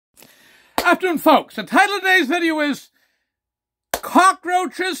Afternoon, folks. The title of today's video is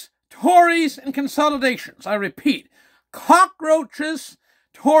Cockroaches, Tories, and Consolidations. I repeat, Cockroaches,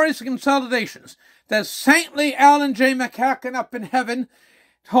 Tories, and Consolidations. The saintly Alan J. McCacken up in heaven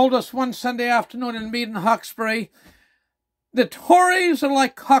told us one Sunday afternoon in Mead and Hawkesbury, the Tories are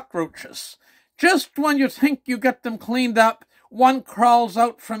like cockroaches. Just when you think you get them cleaned up, one crawls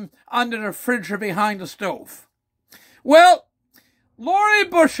out from under the fridge or behind the stove. Well, Laurie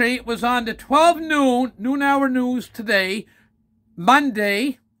Bushy was on the 12 noon hour news today,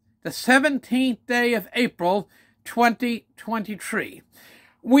 Monday, the 17th day of April, 2023.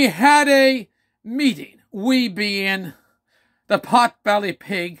 We had a meeting, we being the pot-belly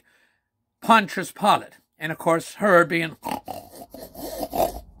pig, Pontius Pilate, and of course her being,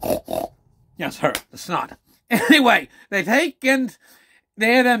 yes, her, the snot. Anyway, they had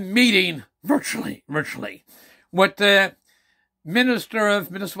a meeting virtually, with the Minister of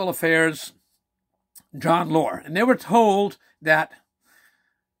Municipal Affairs, John Lohr, and they were told that,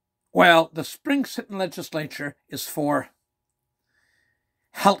 well, the spring sitting legislature is for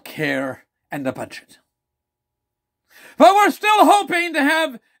health care and the budget. But we're still hoping to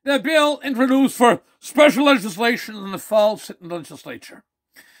have the bill introduced for special legislation in the fall sitting legislature.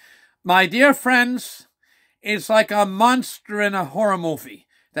 My dear friends, it's like a monster in a horror movie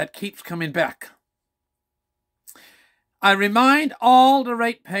that keeps coming back. I remind all the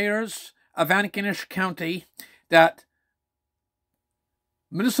ratepayers of Antigonish County that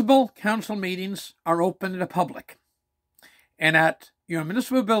municipal council meetings are open to the public. And at your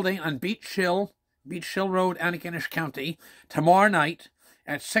municipal building on Beach Hill Road, Antigonish County, tomorrow night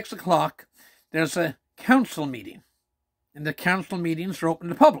at 6 o'clock, there's a council meeting. And the council meetings are open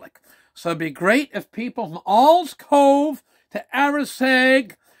to the public. So it'd be great if people from Auld, Cove to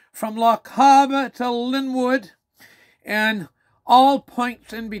Arisag, from Loch Cava to Linwood, and all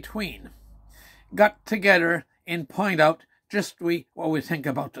points in between got together and point out just what we think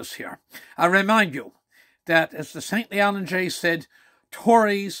about this here. I remind you that, as the saintly Alan J. said,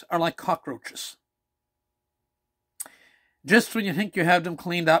 Tories are like cockroaches. Just when you think you have them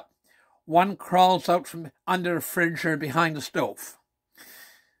cleaned up, one crawls out from under the fridge or behind the stove.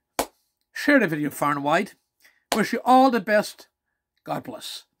 Share the video far and wide. Wish you all the best. God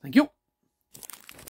bless. Thank you.